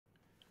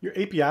Your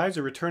APIs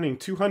are returning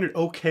 200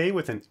 OK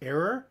with an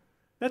error?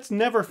 That's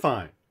never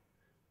fine.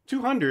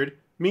 200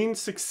 means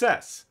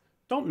success.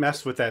 Don't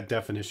mess with that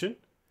definition.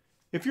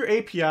 If your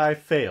API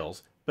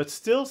fails but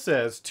still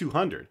says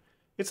 200,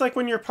 it's like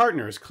when your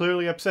partner is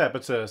clearly upset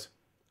but says,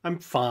 "I'm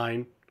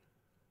fine."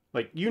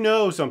 Like, you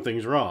know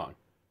something's wrong.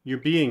 You're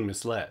being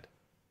misled.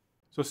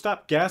 So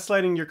stop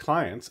gaslighting your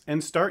clients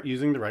and start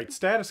using the right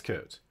status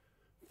codes.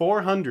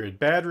 400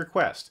 bad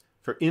requests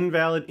for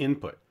invalid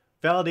input,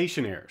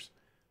 validation errors.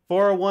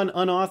 401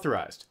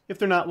 unauthorized if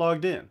they're not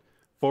logged in.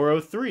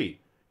 403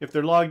 if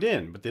they're logged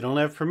in but they don't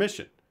have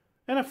permission.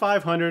 And a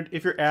 500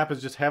 if your app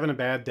is just having a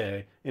bad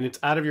day and it's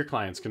out of your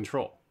client's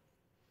control.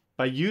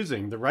 By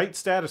using the right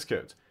status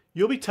codes,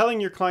 you'll be telling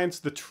your clients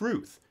the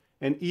truth,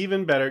 and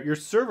even better, your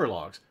server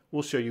logs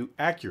will show you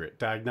accurate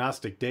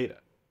diagnostic data.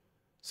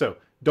 So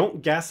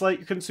don't gaslight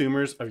your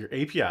consumers of your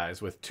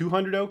APIs with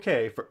 200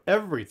 OK for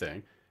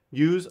everything.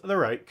 Use the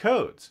right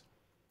codes.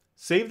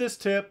 Save this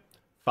tip,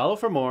 follow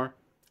for more,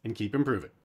 and keep improving.